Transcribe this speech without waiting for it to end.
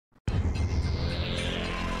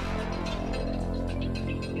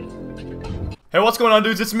Hey, what's going on,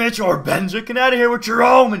 dudes? It's Mitch or Benja. Get out of here with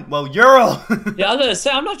Jerome and, well, Yurl. Yeah, I was gonna say,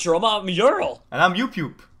 I'm not Jerome, I'm Yurl. And I'm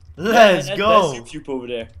Yoop. Let's go. That's Yoop over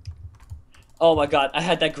there. Oh my god, I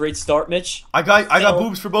had that great start, Mitch. I got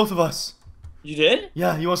boobs for both of us. You did?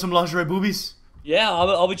 Yeah, you want some lingerie boobies? Yeah,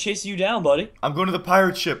 I'll be chasing you down, buddy. I'm going to the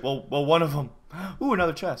pirate ship. Well, one of them. Ooh,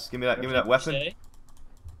 another chest. Give me that weapon.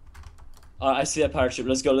 I see that pirate ship.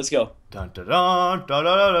 Let's go. Dun dun dun dun dun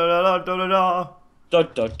dun dun dun dun. Oh,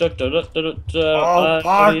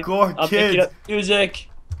 parkour I'm kids. picking up music.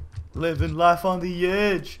 Living life on the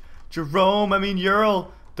edge. Yurl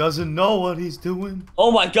doesn't know what he's doing. Oh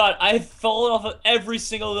my god, I've fallen off of every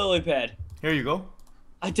single lily pad. Here you go.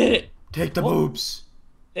 I did it. Take the boobs.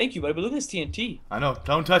 Thank you, buddy, but look at this TNT. I know,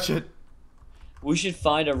 don't touch it. We should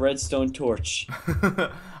find a redstone torch.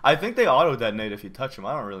 I think they auto-detonate if you touch them.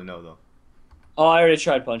 I don't really know, though. Oh, I already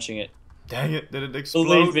tried punching it. Dang it, did it explode?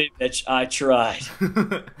 Believe me, Mitch, I tried.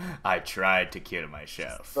 I tried to kill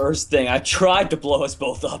myself. First thing, I tried to blow us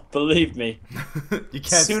both up, believe me. You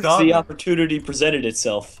can't as soon stop as the me. opportunity presented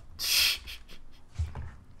itself.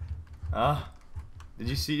 Did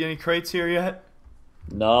you see any crates here yet?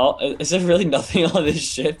 No, is there really nothing on this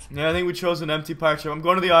ship? Yeah, I think we chose an empty pirate ship. I'm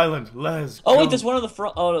going to the island. Let's Oh go. wait, there's one on the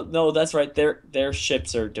front. Oh no, that's right. Their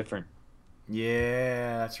ships are different.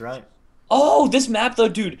 Yeah, that's right. Oh, this map though,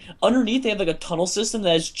 dude. Underneath they have like a tunnel system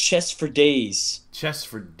that has chests for days. Chests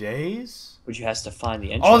for days? Which you has to find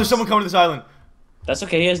the entrance. Oh, there's someone coming to this island. That's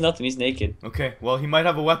okay. He has nothing. He's naked. Okay, well, he might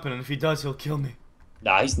have a weapon, and if he does, he'll kill me.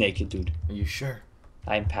 Nah, he's naked, dude. Are you sure?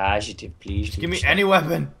 I'm positive, please. Just give me any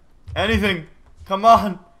weapon. Anything. Come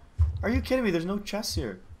on. Are you kidding me? There's no chests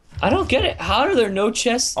here. I don't get it. How are there no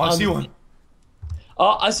chests? Oh, I see one.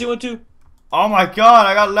 Oh, I see one too. Oh my god,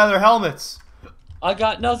 I got leather helmets. I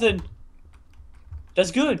got nothing.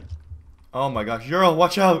 That's good. Oh my gosh, Yurl,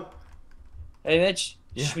 watch out. Hey, Mitch.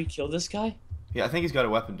 Yeah. Should we kill this guy? Yeah, I think he's got a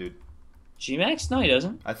weapon, dude. G-Max? No, he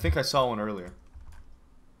doesn't. I think I saw one earlier.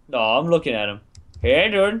 No, I'm looking at him. Hey,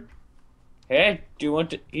 dude. Hey, do you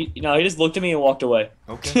want to... No, he just looked at me and walked away.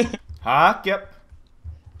 Okay. Yep.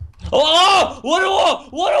 Oh! What a wall!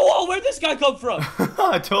 What a wall! Where'd this guy come from?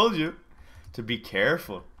 I told you to be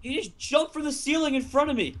careful. He just jumped from the ceiling in front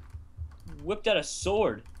of me. Whipped out a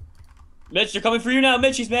sword. Mitch, they're coming for you now.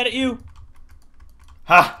 Mitch, he's mad at you.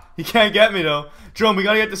 Ha! He can't get me, though. Jerome, we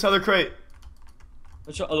gotta get this other crate.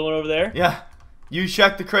 Which other one over there? Yeah. You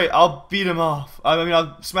check the crate. I'll beat him off. I mean,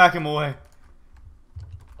 I'll smack him away.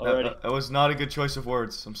 Alrighty. That was not a good choice of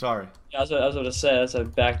words. I'm sorry. Yeah, I was going to say. That's I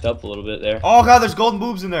backed up a little bit there. Oh, God, there's golden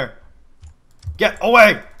boobs in there. Get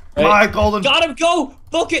away. Right. My golden... Got him! Go!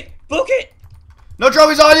 Book it! Book it! No, Jerome,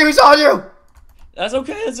 he's on you! He's on you! That's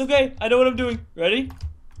okay. That's okay. I know what I'm doing. Ready?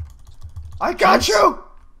 I got you!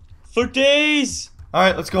 For days!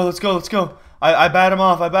 Alright, let's go. I bat him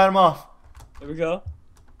off. There we go.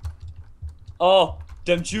 Oh,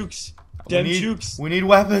 them jukes. We need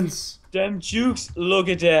weapons. Them jukes. Look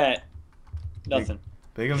at that. Nothing.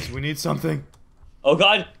 Bigums, we need something. Oh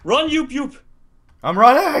god. Run, Yoop. I'm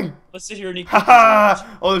running! Let's sit here and eat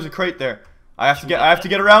Haha! Oh, there's a crate there. I have to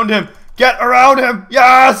get around him. Get around him!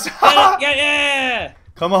 Yes! Yeah!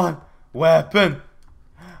 Come on. Weapon.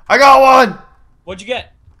 I got one! What'd you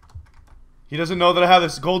get? He doesn't know that I have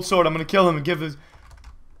this gold sword. I'm gonna kill him and give this...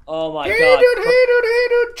 Oh my Hey god.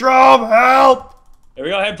 dude. Drum, help! Here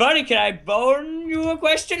we go. Hey buddy, can I bone you a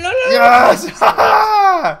question? Yes!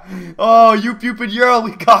 Oh, Yoop and Yurl,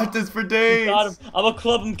 we got this for days. Got him. I'm gonna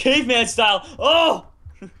club him caveman style. Oh!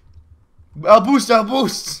 I'll boost.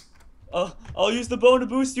 I'll use the bone to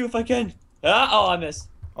boost you if I can. Oh, I missed.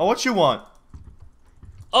 Oh, what you want?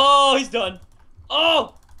 Oh, he's done.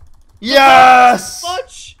 Oh! Yes!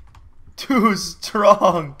 Much! Too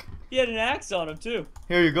strong. He had an axe on him too.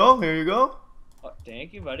 Here you go. Oh,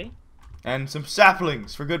 thank you, buddy. And some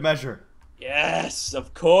saplings for good measure. Yes,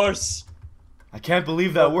 of course. I can't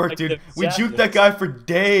believe that worked, dude. We juked that guy for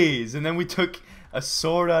days, and then we took a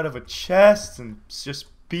sword out of a chest and just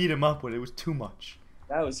beat him up with it. It was too much.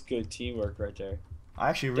 That was good teamwork right there. I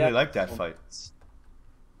actually really liked that fight.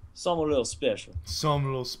 Something a little special. Some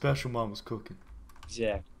little special mom was cooking.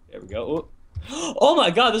 Exactly. There we go. Oh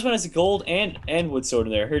my god, this one has a gold and wood sword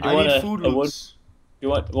in there. Here, do you want I need food loots. You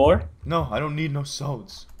want more? No, I don't need no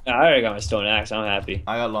swords. I already got my stone axe. I'm happy.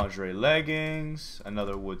 I got lingerie leggings,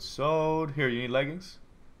 another wood sword. Here, you need leggings?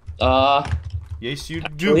 Yes, you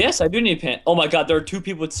do. Oh, yes, I do need pants. Oh my god, there are two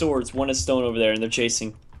people with swords. One is stone over there, and they're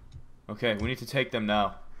chasing. Okay, we need to take them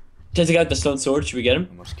now. Does he got the stone sword? Should we get him?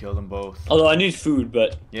 I must kill them both. Although I need food,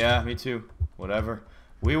 but... Yeah, me too. Whatever.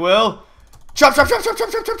 We will. Chop.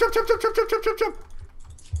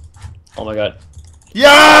 Oh my god.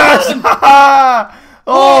 Yes!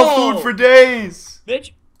 Oh, food for days.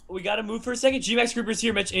 Mitch, we gotta move for a second. G-Max Creeper's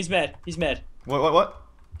here, Mitch. He's mad. He's mad. What?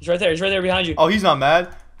 He's right there. He's right there behind you. Oh, he's not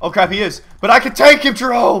mad. Oh, crap, he is. But I can take him,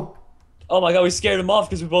 Jerome. Oh my god, we scared him off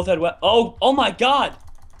because we both had oh my god.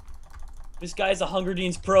 This guy's a Hunger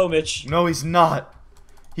Games pro, Mitch. No, he's not.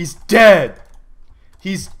 He's dead.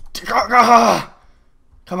 He's... Come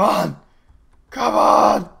on. Come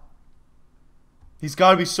on. He's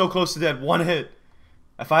got to be so close to dead. One hit.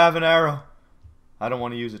 If I have an arrow. I don't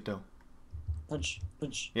want to use it, though. Punch.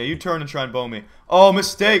 Yeah, you turn and try and bow me. Oh,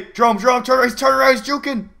 mistake. Jerome, turn around. He's turning around. He's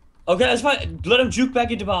juking. Okay, that's fine. Let him juke back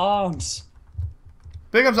into my arms.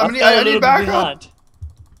 Bigums, I need backup.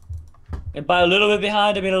 And by a little bit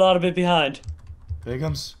behind, I mean a lot of bit behind.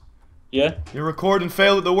 Bigums. Yeah? You record and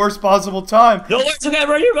fail at the worst possible time. No, it's okay. I'm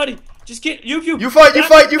right here, buddy. Just get you. You fight him.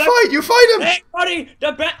 Hey, buddy.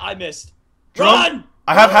 I missed. Jerome, Run!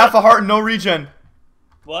 I have half a heart and no regen.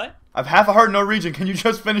 What? I have half a heart and no regen. Can you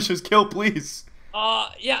just finish his kill, please?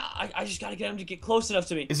 Yeah. I just gotta get him to get close enough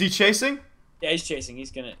to me. Is he chasing? Yeah, he's chasing.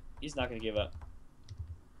 He's not gonna give up.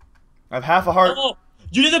 I have half a heart. Oh,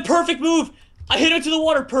 you did the perfect move. I hit him to the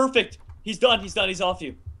water. Perfect. He's done. He's off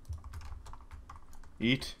you.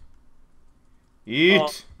 Eat. Oh,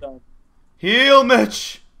 Heal,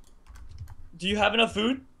 Mitch. do you have enough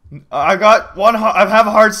food? I got one. I have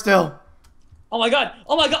a heart still. Oh my god.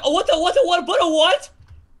 What?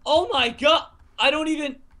 Oh my god.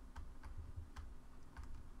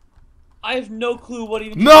 I have no clue what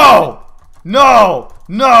even. No!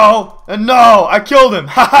 I killed him.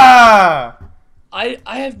 Ha ha! I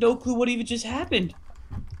have no clue what even just happened.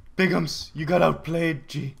 Bigums, you got outplayed,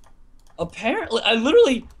 G. Apparently, I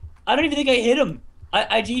don't even think I hit him.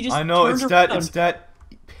 He just. I know turned it's around. that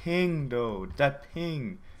ping though. That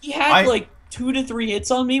ping. He had like 2 to 3 hits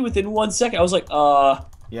on me within 1 second. I was like,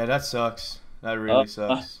 Yeah, that sucks. That really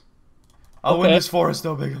sucks. I'll win this for us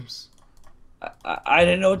though, Bigums. I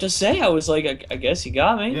didn't know what to say. I was like, I guess he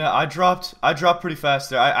got me. Yeah, I dropped pretty fast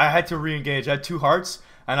there. I had to re-engage. I had 2 hearts,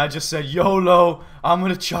 and I just said, YOLO, I'm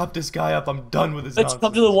gonna chop this guy up. I'm done with his Let's nonsense.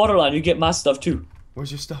 come to the water line. You get my stuff too.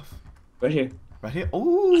 Where's your stuff? Right here. Right here?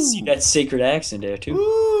 Ooh. I see that sacred axe in there too.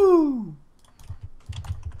 Ooh.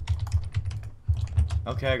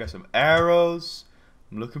 Okay, I got some arrows.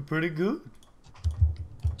 I'm looking pretty good.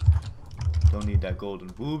 Don't need that golden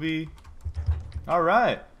booby.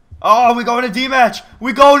 Alright. Oh, we going to D match.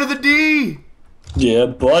 We going to the D. Yeah,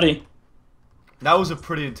 buddy. That was a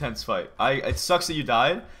pretty intense fight. It sucks that you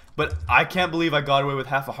died, but I can't believe I got away with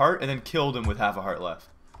half a heart and then killed him with half a heart left.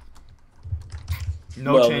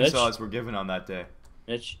 No chainsaws Mitch, were given on that day.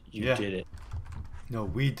 Mitch, you did it. No,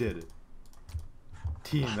 we did it.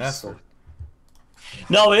 Team effort.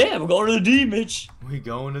 No, yeah, we're going to the D, Mitch. We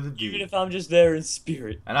going to the D. Even if I'm just there in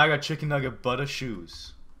spirit. And I got chicken nugget butter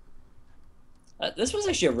shoes. This was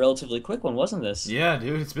actually a relatively quick one, wasn't this? Yeah,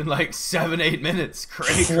 dude, it's been like 7-8 minutes.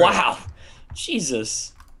 Crazy. Wow.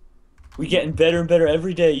 Jesus. We getting better and better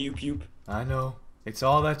every day, Yoop. I know. It's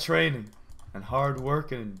all that training and hard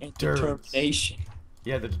work and endurance. Determination.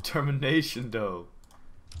 Yeah, the determination, though.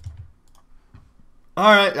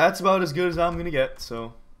 Alright, that's about as good as I'm gonna get,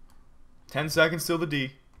 so 10 seconds till the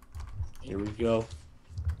D. Here we go.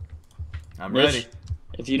 I'm Mitch, ready.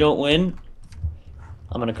 If you don't win,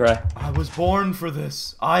 I'm gonna cry. I was born for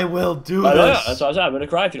this. I will do I know, this. that's what I said. I'm gonna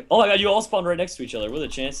cry if you. Oh my god, you all spawned right next to each other. What are the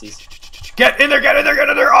chances? Get in there, get in there, get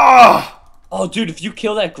in there! Oh! Oh, dude, if you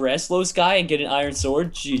kill that Grasslows guy and get an iron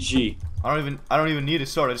sword, GG. I don't even need a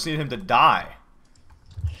sword. I just need him to die.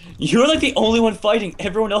 You're like the only one fighting.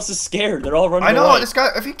 Everyone else is scared. They're all running away. I know, this guy,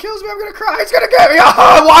 if he kills me, I'm gonna cry. He's gonna get me.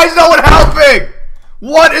 Oh, why is no one helping?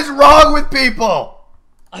 What is wrong with people?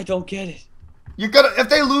 I don't get it. You're gonna, if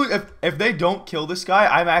they lose, if they don't kill this guy,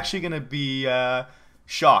 I'm actually gonna be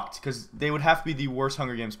shocked, because they would have to be the worst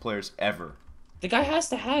Hunger Games players ever. The guy has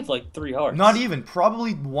to have like 3 hearts. Not even,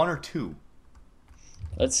 probably 1 or 2.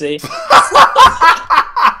 Let's see. These guys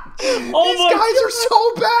are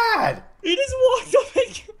so bad. He just walked up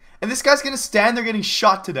and... And this guy's gonna stand there getting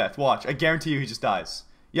shot to death. Watch, I guarantee you he just dies.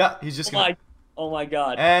 Yeah, he's just gonna... Oh my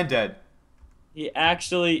god. And dead. He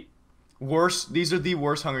actually... Worst, these are the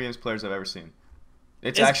worst Hunger Games players I've ever seen.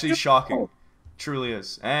 It's actually beautiful. shocking. Truly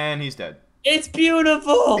is. And he's dead. It's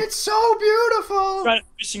beautiful! It's so beautiful! Trying to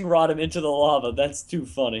fishing rod him into the lava. That's too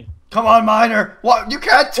funny. Come on, Miner! What? You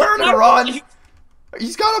can't turn and run!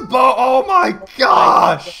 He's got a bow! Oh my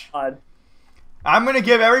gosh! Oh my god. I'm gonna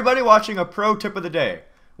give everybody watching a pro tip of the day.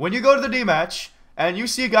 When you go to the D match, and you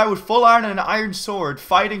see a guy with full iron and an iron sword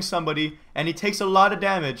fighting somebody, and he takes a lot of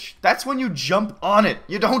damage, that's when you jump on it.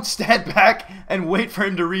 You don't stand back and wait for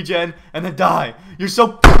him to regen and then die. You're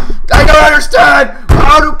so... I don't understand!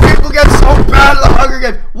 How do people get so bad at the Hunger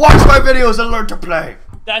Games? Watch my videos and learn to play.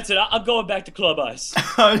 That's it. I'm going back to Club Ice.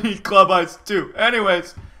 I need Club Ice too.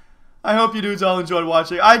 Anyways, I hope you dudes all enjoyed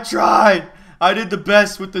watching. I tried! I did the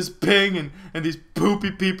best with this ping and these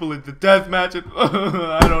poopy people in the deathmatch.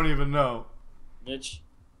 I don't even know. Mitch,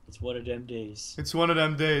 it's one of them days. It's one of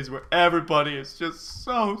them days where everybody is just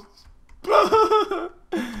so...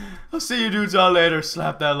 I'll see you dudes all later.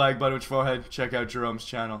 Slap that like button with your forehead. Check out Jerome's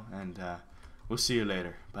channel. And we'll see you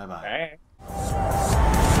later. Bye-bye. Bye.